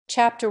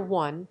Chapter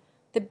 1: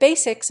 The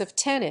Basics of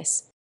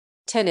Tennis.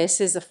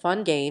 Tennis is a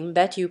fun game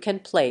that you can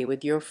play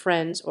with your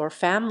friends or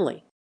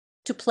family.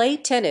 To play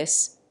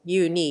tennis,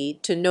 you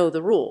need to know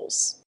the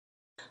rules.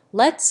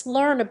 Let's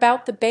learn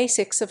about the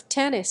basics of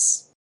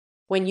tennis.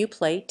 When you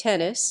play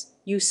tennis,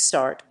 you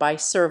start by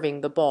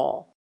serving the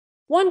ball.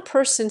 One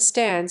person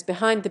stands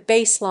behind the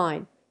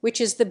baseline,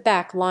 which is the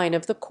back line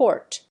of the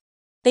court.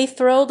 They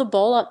throw the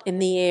ball up in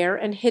the air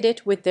and hit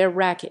it with their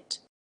racket.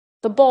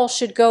 The ball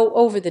should go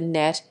over the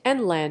net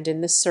and land in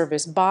the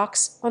service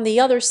box on the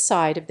other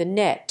side of the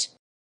net.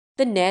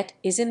 The net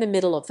is in the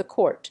middle of the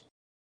court.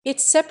 It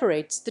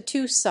separates the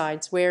two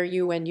sides where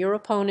you and your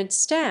opponent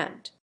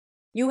stand.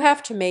 You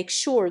have to make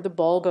sure the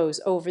ball goes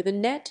over the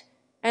net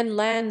and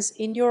lands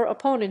in your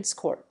opponent's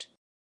court.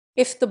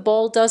 If the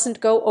ball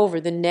doesn't go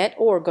over the net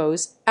or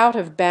goes out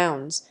of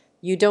bounds,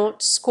 you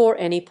don't score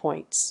any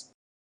points.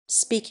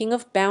 Speaking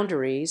of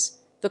boundaries,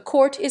 the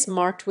court is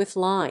marked with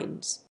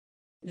lines.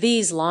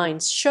 These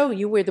lines show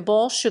you where the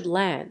ball should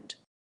land.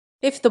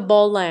 If the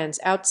ball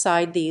lands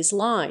outside these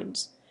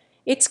lines,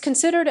 it's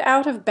considered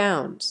out of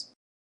bounds.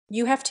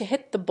 You have to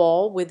hit the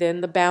ball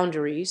within the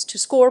boundaries to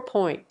score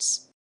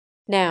points.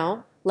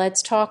 Now,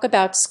 let's talk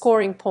about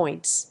scoring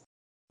points.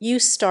 You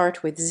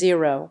start with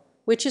 0,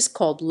 which is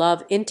called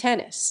love in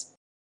tennis.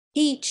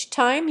 Each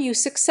time you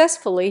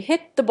successfully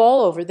hit the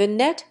ball over the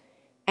net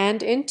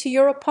and into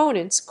your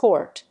opponent's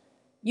court,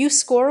 you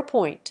score a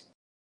point.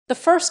 The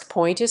first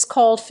point is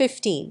called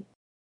 15.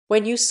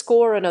 When you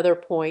score another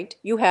point,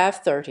 you have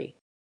 30.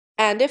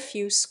 And if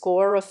you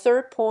score a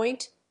third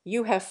point,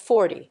 you have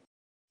 40.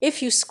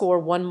 If you score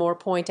one more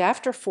point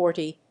after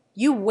 40,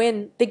 you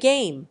win the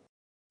game.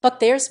 But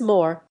there's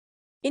more.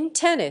 In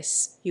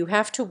tennis, you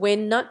have to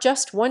win not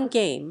just one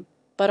game,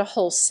 but a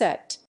whole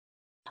set.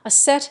 A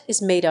set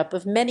is made up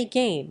of many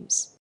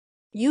games.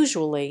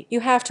 Usually, you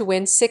have to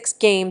win 6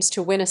 games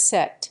to win a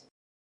set.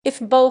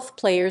 If both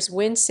players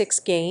win 6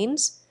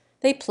 games,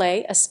 they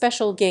play a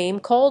special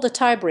game called a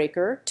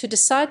tiebreaker to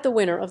decide the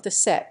winner of the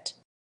set.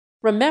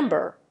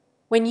 Remember,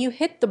 when you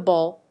hit the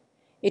ball,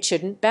 it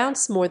shouldn't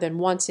bounce more than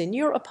once in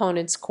your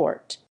opponent's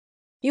court.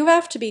 You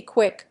have to be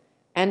quick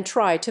and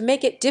try to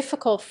make it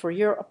difficult for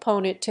your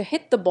opponent to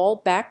hit the ball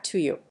back to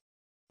you.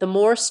 The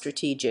more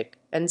strategic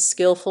and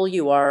skillful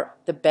you are,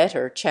 the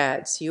better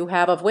chance you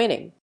have of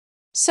winning.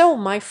 So,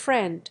 my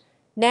friend,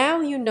 now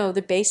you know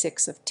the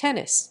basics of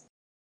tennis.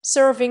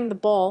 Serving the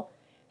ball,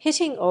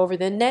 hitting over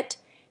the net,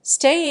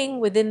 staying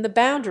within the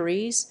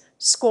boundaries,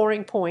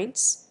 scoring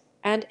points,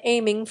 and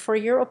aiming for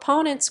your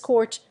opponent's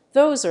court,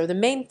 those are the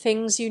main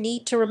things you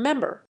need to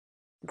remember.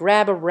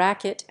 Grab a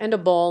racket and a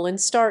ball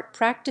and start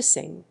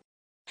practicing.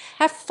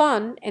 Have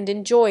fun and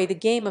enjoy the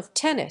game of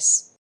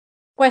tennis.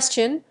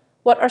 Question: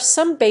 what are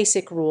some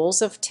basic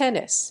rules of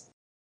tennis?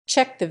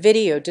 Check the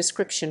video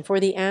description for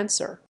the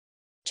answer.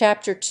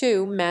 Chapter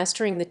 2: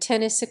 Mastering the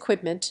Tennis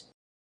Equipment.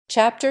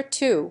 Chapter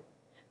 2: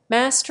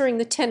 Mastering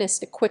the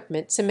tennis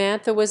equipment.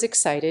 Samantha was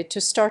excited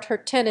to start her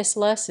tennis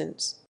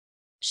lessons.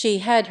 She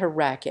had her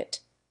racket,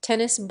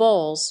 tennis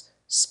balls,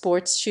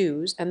 sports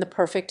shoes, and the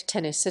perfect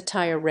tennis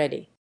attire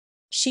ready.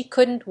 She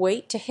couldn't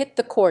wait to hit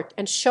the court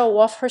and show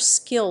off her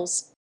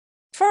skills.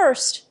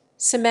 First,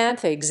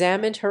 Samantha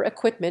examined her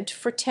equipment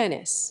for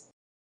tennis.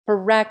 Her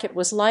racket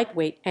was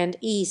lightweight and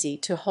easy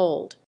to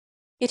hold.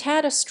 It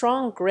had a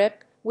strong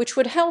grip which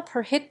would help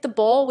her hit the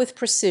ball with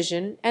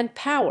precision and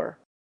power.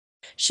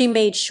 She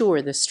made sure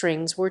the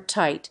strings were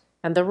tight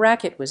and the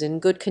racket was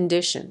in good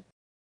condition.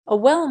 A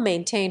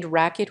well-maintained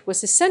racket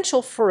was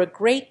essential for a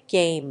great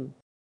game.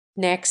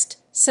 Next,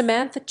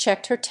 Samantha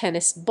checked her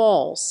tennis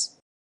balls.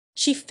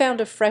 She found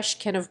a fresh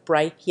can of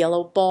bright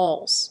yellow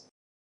balls.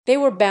 They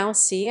were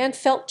bouncy and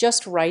felt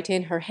just right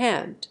in her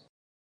hand.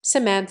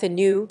 Samantha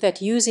knew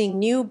that using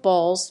new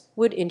balls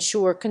would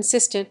ensure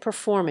consistent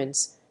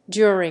performance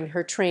during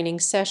her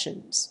training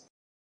sessions.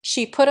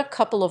 She put a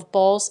couple of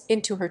balls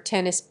into her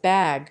tennis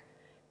bag,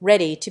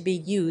 ready to be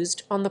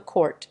used on the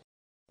court.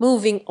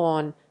 Moving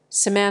on,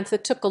 Samantha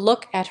took a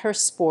look at her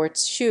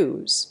sports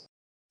shoes.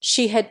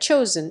 She had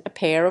chosen a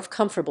pair of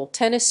comfortable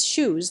tennis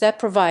shoes that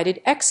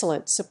provided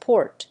excellent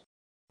support.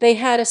 They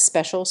had a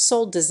special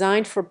sole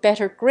designed for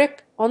better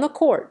grip on the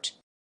court.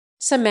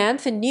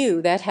 Samantha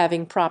knew that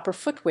having proper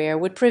footwear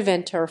would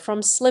prevent her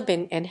from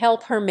slipping and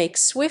help her make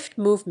swift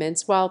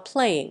movements while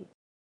playing.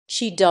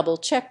 She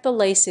double-checked the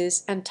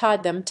laces and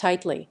tied them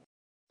tightly.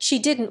 She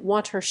didn't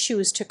want her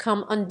shoes to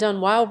come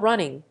undone while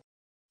running.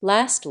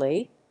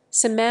 Lastly,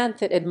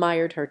 Samantha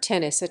admired her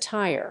tennis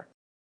attire.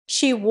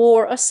 She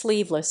wore a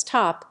sleeveless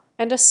top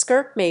and a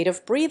skirt made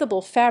of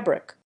breathable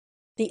fabric.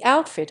 The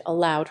outfit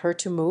allowed her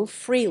to move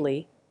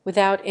freely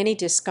without any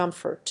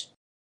discomfort.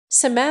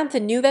 Samantha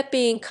knew that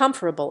being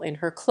comfortable in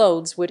her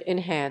clothes would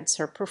enhance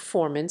her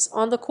performance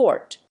on the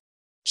court.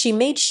 She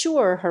made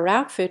sure her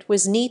outfit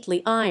was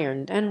neatly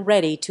ironed and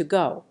ready to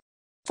go.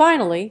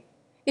 Finally,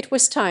 it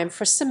was time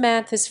for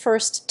Samantha's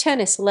first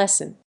tennis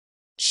lesson.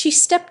 She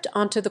stepped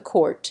onto the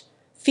court,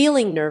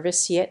 feeling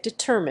nervous yet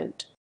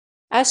determined.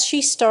 As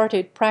she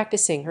started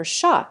practicing her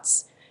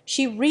shots,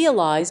 she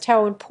realized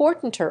how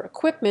important her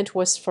equipment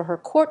was for her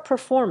court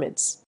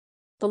performance.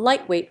 The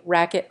lightweight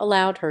racket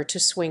allowed her to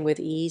swing with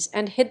ease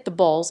and hit the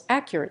balls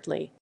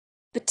accurately.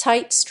 The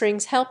tight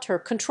strings helped her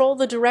control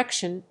the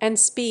direction and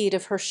speed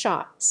of her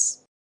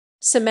shots.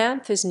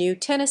 Samantha's new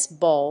tennis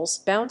balls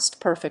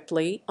bounced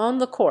perfectly on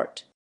the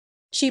court.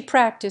 She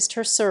practiced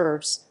her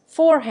serves,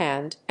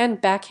 forehand, and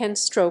backhand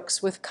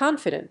strokes with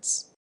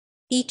confidence.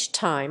 Each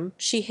time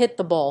she hit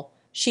the ball,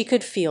 she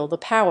could feel the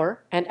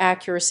power and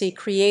accuracy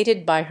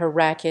created by her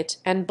racket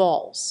and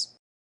balls.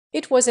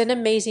 It was an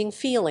amazing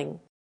feeling.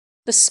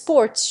 The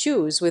sports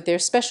shoes with their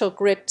special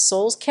grip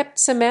soles kept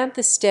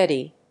Samantha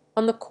steady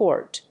on the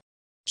court.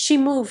 She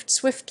moved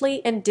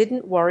swiftly and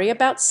didn't worry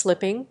about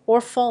slipping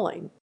or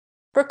falling.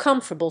 Her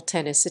comfortable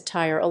tennis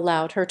attire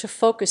allowed her to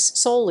focus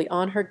solely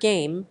on her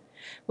game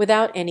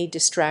without any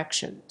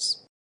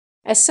distractions.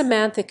 As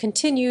Samantha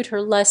continued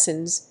her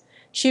lessons,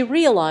 she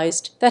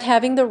realized that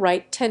having the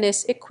right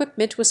tennis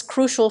equipment was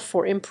crucial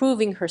for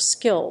improving her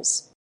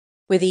skills.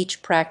 With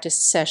each practice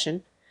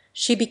session,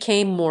 she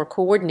became more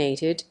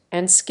coordinated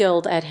and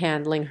skilled at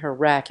handling her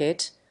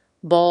racket,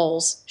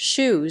 balls,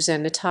 shoes,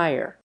 and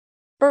attire.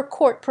 Her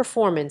court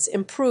performance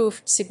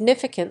improved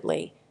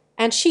significantly,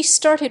 and she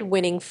started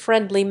winning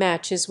friendly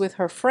matches with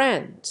her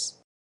friends.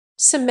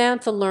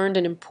 Samantha learned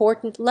an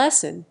important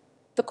lesson.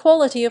 The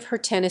quality of her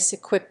tennis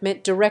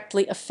equipment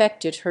directly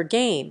affected her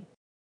game.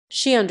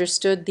 She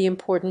understood the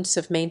importance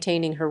of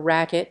maintaining her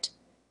racket,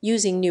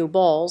 using new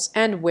balls,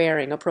 and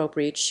wearing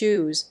appropriate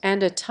shoes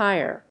and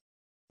attire.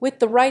 With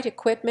the right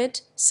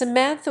equipment,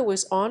 Samantha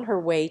was on her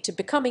way to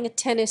becoming a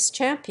tennis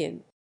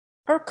champion.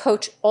 Her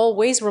coach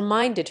always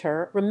reminded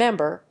her,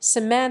 "Remember,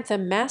 Samantha,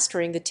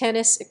 mastering the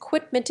tennis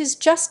equipment is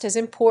just as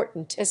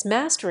important as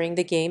mastering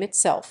the game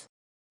itself."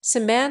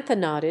 Samantha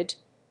nodded,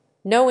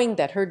 knowing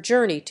that her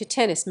journey to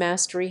tennis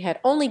mastery had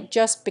only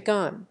just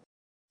begun.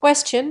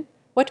 Question: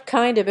 what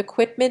kind of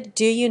equipment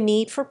do you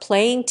need for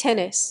playing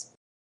tennis?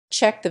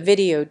 Check the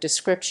video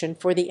description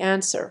for the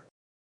answer.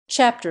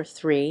 Chapter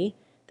 3: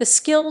 The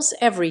skills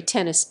every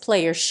tennis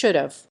player should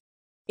have.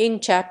 In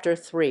Chapter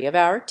 3 of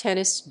our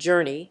tennis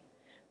journey,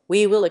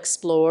 we will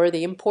explore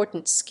the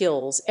important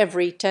skills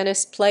every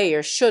tennis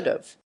player should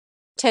have.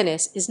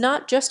 Tennis is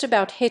not just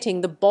about hitting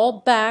the ball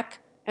back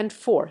and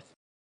forth.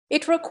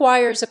 It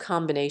requires a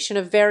combination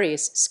of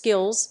various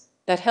skills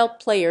that help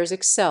players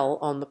excel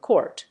on the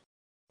court.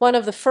 One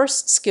of the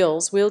first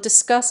skills we'll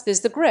discuss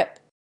is the grip.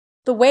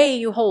 The way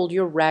you hold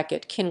your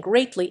racket can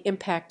greatly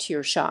impact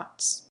your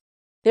shots.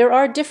 There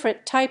are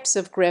different types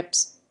of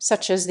grips,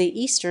 such as the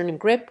Eastern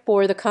grip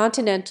or the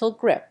Continental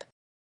grip.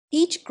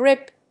 Each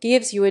grip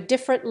gives you a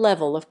different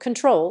level of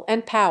control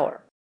and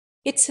power.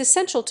 It's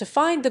essential to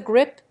find the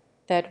grip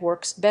that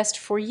works best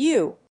for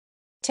you.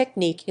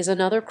 Technique is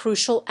another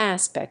crucial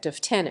aspect of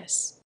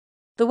tennis.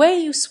 The way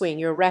you swing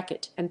your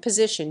racket and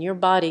position your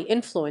body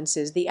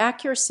influences the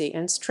accuracy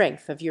and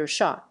strength of your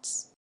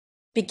shots.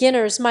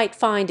 Beginners might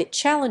find it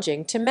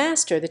challenging to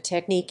master the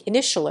technique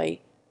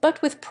initially,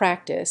 but with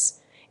practice,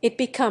 it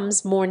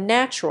becomes more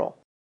natural.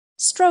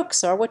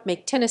 Strokes are what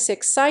make tennis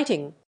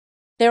exciting.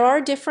 There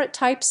are different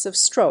types of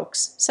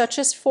strokes, such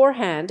as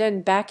forehand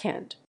and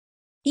backhand.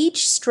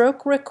 Each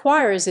stroke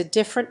requires a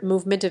different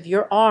movement of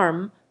your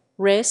arm,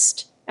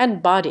 wrist,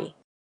 and body.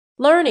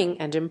 Learning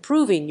and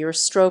improving your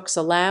strokes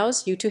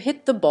allows you to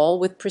hit the ball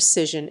with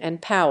precision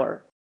and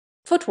power.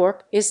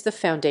 Footwork is the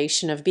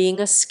foundation of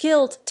being a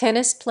skilled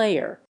tennis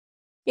player.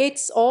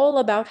 It's all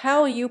about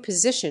how you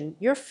position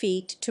your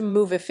feet to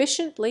move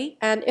efficiently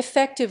and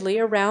effectively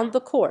around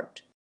the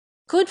court.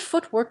 Good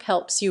footwork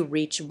helps you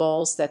reach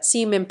balls that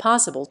seem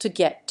impossible to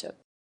get to.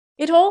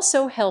 It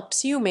also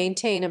helps you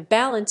maintain a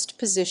balanced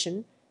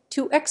position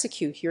to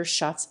execute your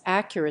shots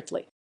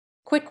accurately.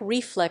 Quick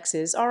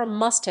reflexes are a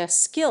must-have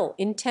skill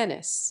in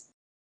tennis.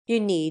 You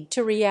need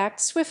to react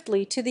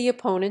swiftly to the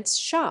opponent's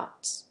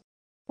shots.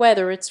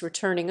 Whether it's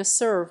returning a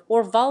serve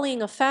or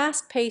volleying a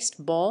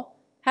fast-paced ball,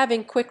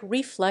 having quick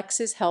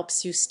reflexes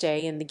helps you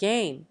stay in the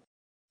game.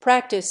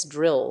 Practice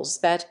drills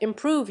that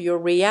improve your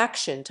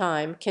reaction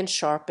time can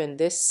sharpen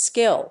this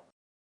skill.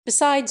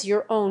 Besides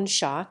your own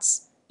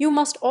shots, you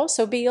must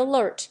also be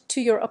alert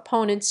to your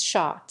opponent's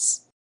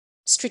shots.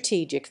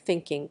 Strategic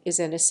thinking is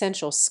an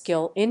essential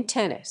skill in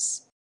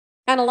tennis.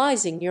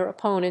 Analyzing your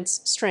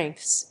opponent's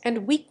strengths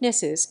and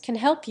weaknesses can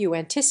help you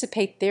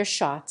anticipate their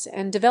shots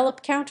and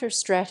develop counter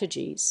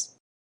strategies.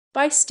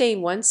 By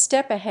staying one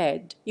step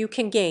ahead, you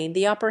can gain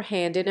the upper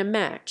hand in a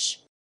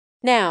match.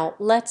 Now,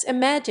 let's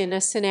imagine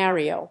a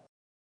scenario.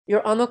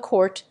 You're on the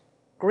court,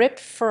 grip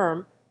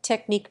firm,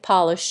 technique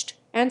polished,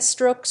 and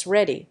strokes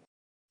ready.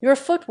 Your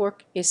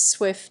footwork is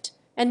swift,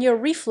 and your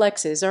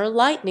reflexes are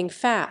lightning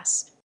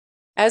fast.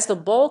 As the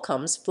ball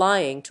comes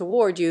flying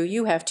toward you,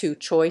 you have two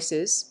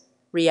choices: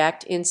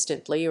 react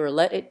instantly or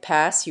let it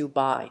pass you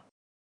by.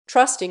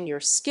 Trusting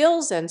your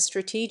skills and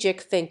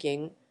strategic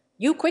thinking,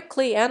 you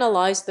quickly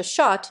analyze the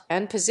shot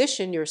and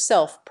position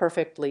yourself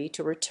perfectly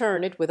to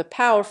return it with a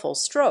powerful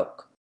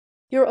stroke.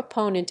 Your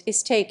opponent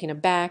is taken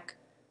aback,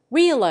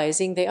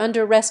 realizing they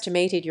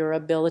underestimated your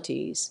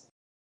abilities.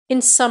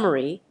 In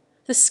summary,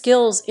 The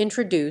skills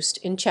introduced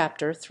in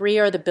Chapter 3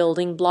 are the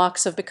building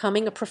blocks of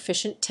becoming a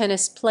proficient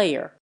tennis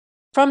player.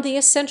 From the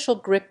essential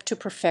grip to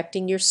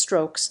perfecting your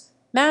strokes,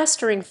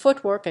 mastering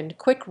footwork and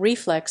quick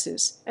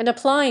reflexes, and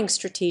applying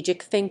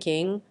strategic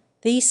thinking,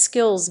 these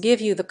skills give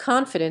you the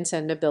confidence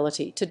and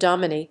ability to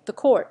dominate the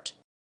court.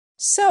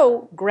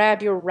 So,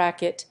 grab your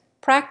racket,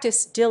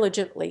 practice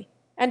diligently,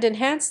 and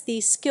enhance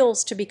these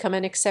skills to become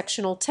an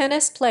exceptional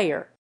tennis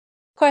player.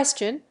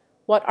 Question: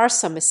 what are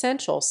some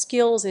essential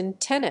skills in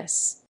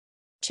tennis?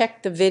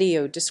 Check the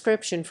video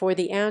description for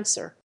the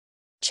answer.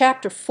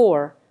 Chapter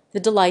 4: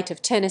 The Delight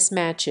of Tennis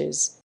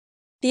Matches.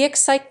 The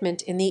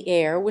excitement in the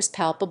air was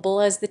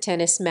palpable as the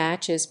tennis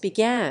matches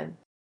began.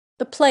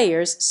 The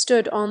players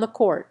stood on the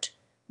court,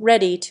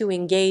 ready to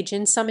engage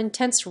in some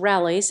intense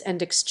rallies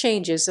and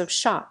exchanges of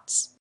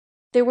shots.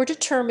 They were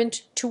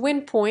determined to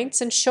win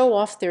points and show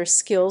off their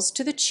skills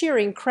to the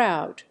cheering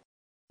crowd.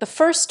 The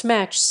first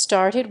match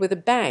started with a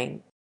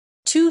bang.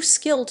 Two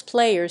skilled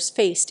players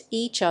faced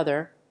each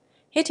other,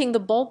 hitting the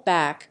ball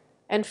back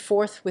and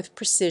forth with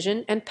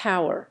precision and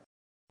power.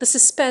 The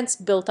suspense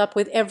built up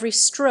with every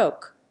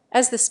stroke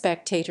as the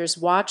spectators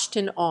watched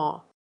in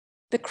awe.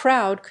 The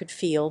crowd could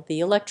feel the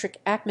electric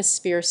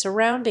atmosphere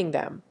surrounding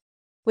them.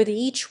 With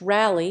each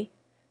rally,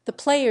 the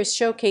players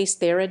showcased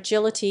their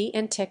agility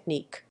and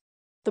technique.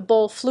 The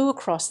ball flew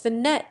across the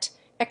net,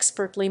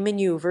 expertly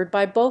maneuvered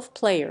by both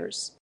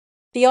players.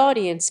 The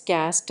audience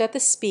gasped at the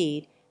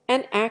speed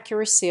and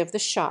accuracy of the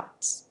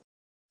shots.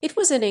 It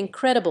was an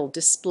incredible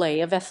display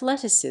of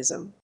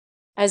athleticism.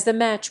 As the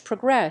match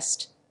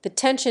progressed, the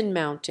tension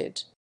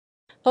mounted.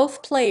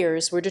 Both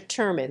players were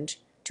determined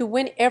to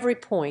win every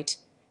point,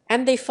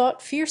 and they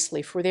fought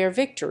fiercely for their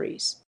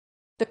victories.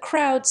 The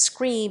crowd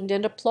screamed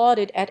and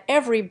applauded at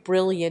every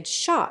brilliant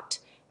shot,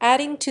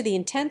 adding to the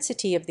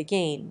intensity of the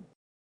game.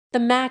 The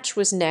match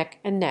was neck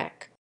and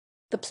neck.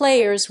 The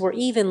players were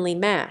evenly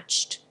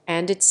matched,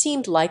 and it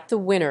seemed like the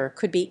winner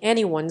could be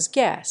anyone's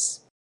guess.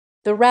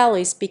 The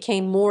rallies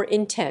became more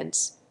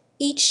intense,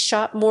 each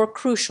shot more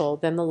crucial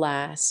than the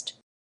last.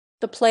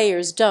 The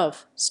players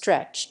dove,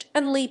 stretched,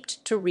 and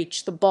leaped to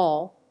reach the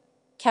ball,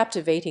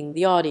 captivating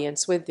the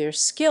audience with their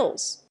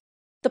skills.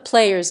 The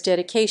players'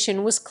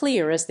 dedication was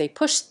clear as they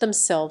pushed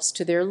themselves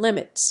to their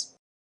limits.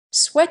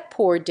 Sweat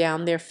poured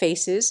down their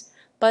faces,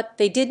 but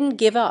they didn't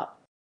give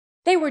up.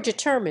 They were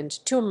determined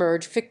to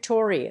emerge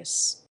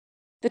victorious.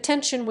 The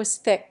tension was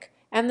thick,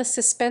 and the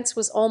suspense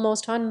was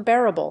almost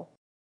unbearable.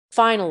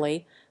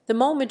 Finally, the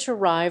moment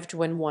arrived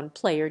when one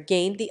player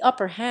gained the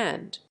upper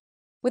hand.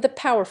 With a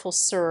powerful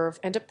serve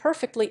and a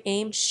perfectly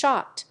aimed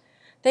shot,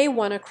 they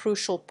won a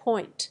crucial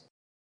point.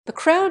 The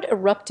crowd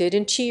erupted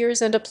in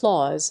cheers and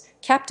applause,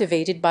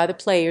 captivated by the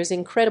player's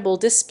incredible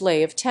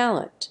display of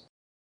talent.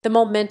 The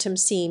momentum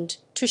seemed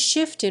to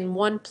shift in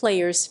one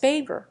player's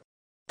favor,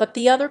 but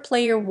the other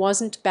player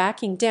wasn't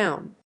backing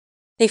down.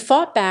 They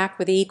fought back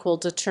with equal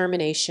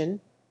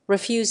determination,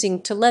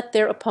 refusing to let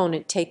their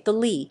opponent take the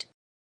lead.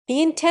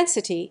 The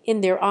intensity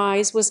in their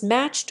eyes was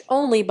matched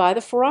only by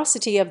the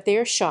ferocity of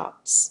their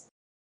shots.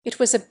 It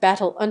was a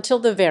battle until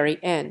the very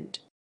end.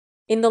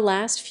 In the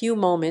last few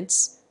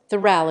moments, the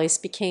rallies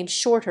became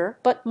shorter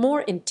but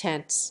more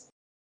intense.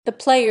 The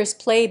players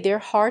played their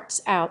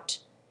hearts out,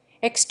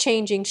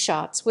 exchanging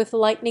shots with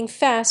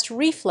lightning-fast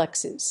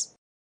reflexes.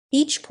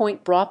 Each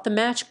point brought the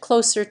match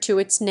closer to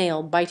its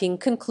nail-biting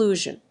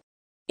conclusion.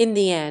 In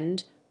the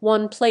end,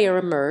 one player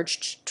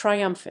emerged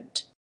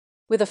triumphant.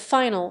 With a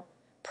final,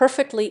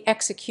 perfectly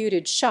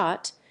executed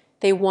shot,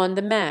 they won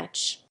the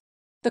match.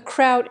 The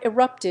crowd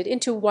erupted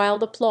into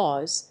wild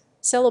applause,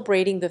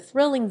 celebrating the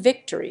thrilling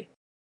victory.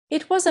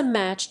 It was a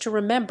match to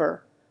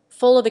remember,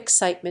 full of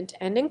excitement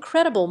and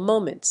incredible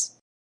moments.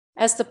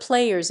 As the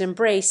players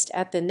embraced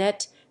at the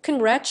net,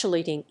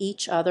 congratulating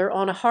each other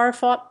on a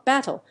hard-fought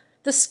battle,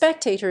 the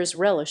spectators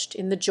relished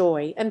in the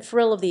joy and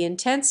thrill of the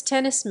intense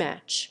tennis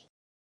match.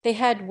 They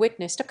had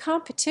witnessed a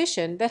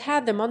competition that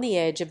had them on the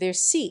edge of their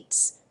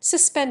seats,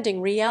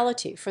 suspending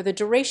reality for the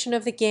duration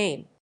of the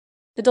game.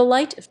 The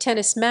delight of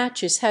tennis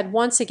matches had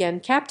once again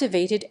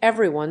captivated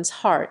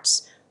everyone's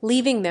hearts,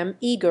 leaving them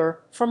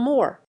eager for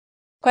more.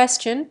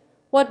 Question: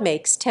 what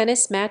makes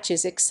tennis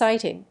matches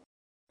exciting?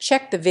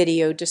 Check the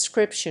video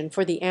description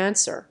for the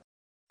answer.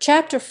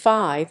 Chapter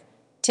 5: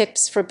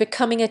 Tips for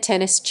Becoming a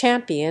Tennis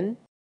Champion.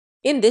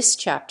 In this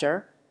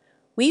chapter,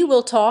 we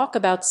will talk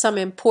about some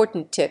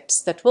important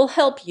tips that will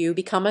help you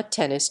become a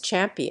tennis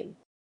champion.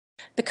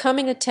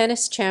 Becoming a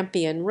tennis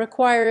champion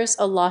requires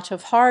a lot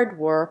of hard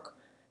work,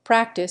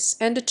 practice,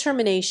 and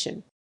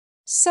determination.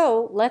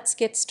 So let's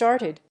get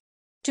started.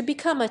 To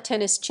become a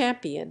tennis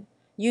champion,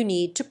 you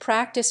need to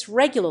practice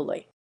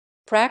regularly.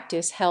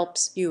 Practice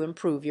helps you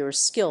improve your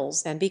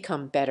skills and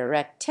become better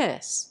at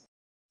tennis.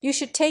 You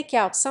should take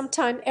out some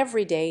time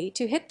every day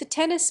to hit the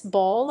tennis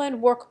ball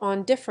and work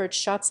on different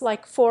shots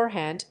like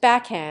forehand,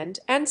 backhand,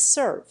 and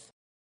serve.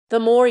 The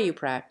more you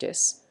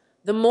practice,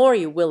 the more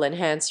you will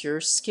enhance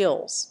your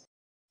skills.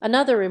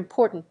 Another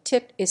important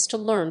tip is to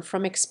learn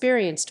from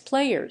experienced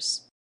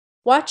players.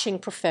 Watching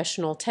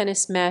professional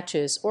tennis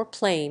matches or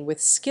playing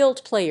with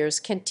skilled players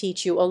can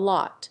teach you a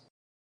lot.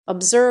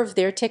 Observe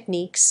their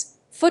techniques,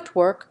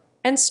 footwork,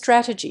 and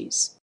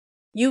strategies.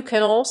 You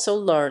can also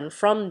learn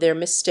from their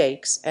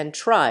mistakes and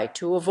try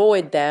to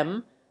avoid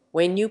them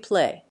when you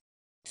play.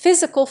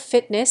 Physical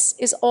fitness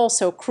is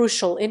also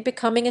crucial in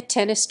becoming a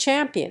tennis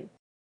champion.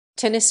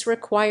 Tennis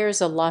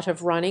requires a lot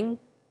of running,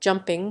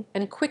 jumping,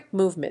 and quick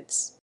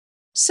movements.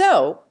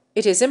 So,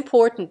 it is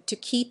important to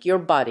keep your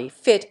body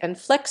fit and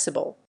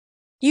flexible.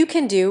 You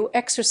can do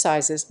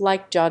exercises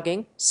like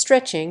jogging,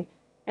 stretching,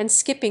 and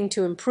skipping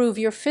to improve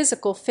your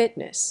physical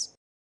fitness.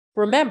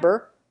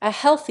 Remember, a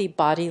healthy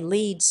body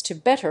leads to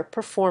better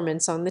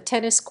performance on the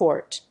tennis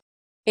court.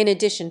 In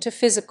addition to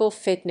physical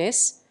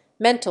fitness,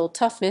 mental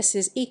toughness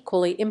is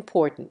equally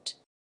important.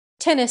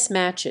 Tennis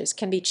matches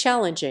can be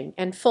challenging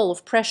and full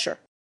of pressure.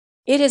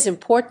 It is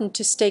important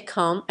to stay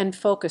calm and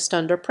focused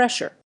under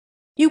pressure.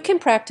 You can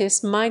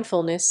practice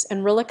mindfulness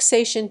and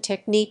relaxation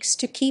techniques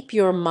to keep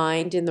your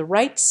mind in the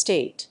right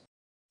state.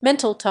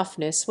 Mental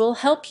toughness will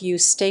help you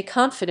stay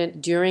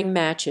confident during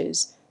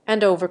matches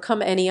and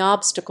overcome any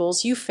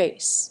obstacles you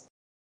face.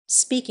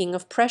 Speaking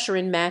of pressure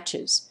in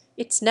matches,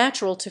 it's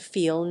natural to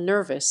feel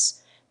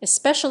nervous,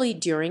 especially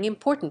during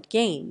important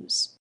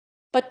games.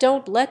 But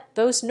don't let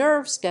those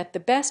nerves get the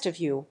best of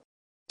you.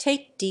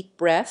 Take deep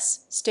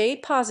breaths, stay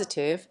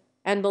positive,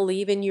 and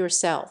believe in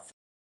yourself.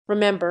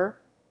 Remember,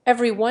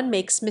 everyone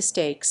makes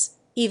mistakes,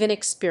 even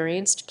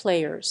experienced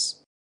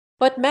players.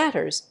 What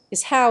matters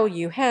is how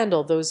you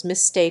handle those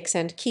mistakes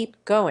and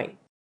keep going.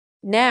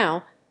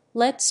 Now,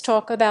 let's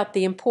talk about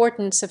the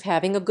importance of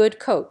having a good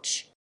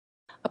coach.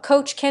 A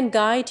coach can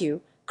guide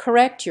you,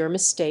 correct your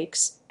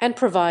mistakes, and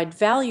provide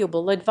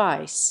valuable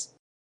advice.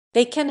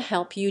 They can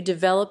help you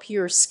develop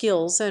your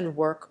skills and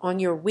work on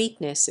your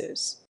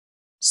weaknesses.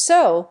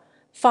 So,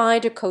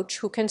 find a coach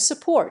who can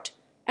support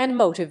and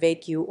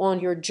motivate you on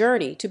your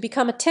journey to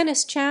become a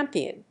tennis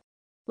champion.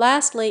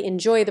 Lastly,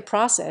 enjoy the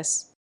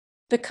process.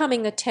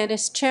 Becoming a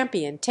tennis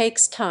champion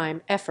takes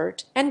time,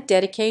 effort, and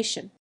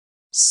dedication.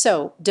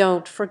 So,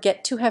 don't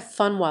forget to have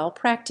fun while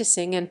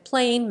practicing and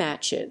playing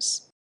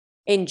matches.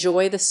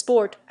 Enjoy the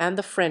sport and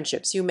the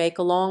friendships you make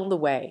along the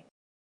way.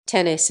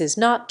 Tennis is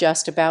not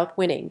just about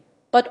winning,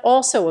 but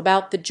also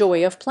about the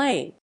joy of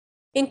playing.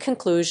 In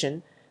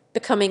conclusion,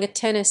 becoming a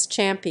tennis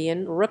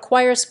champion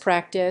requires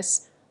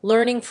practice,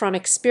 learning from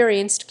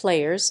experienced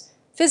players,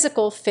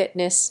 physical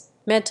fitness,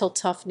 mental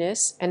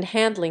toughness, and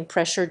handling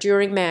pressure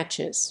during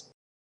matches.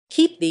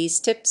 Keep these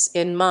tips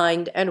in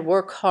mind and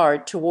work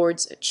hard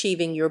towards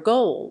achieving your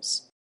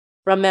goals.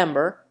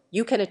 Remember,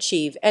 you can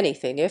achieve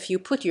anything if you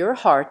put your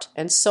heart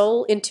and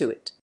soul into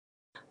it.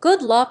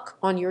 Good luck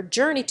on your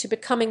journey to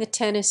becoming a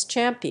tennis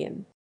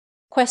champion.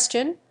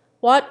 Question: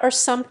 what are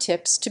some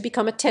tips to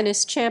become a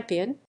tennis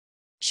champion?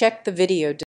 Check the video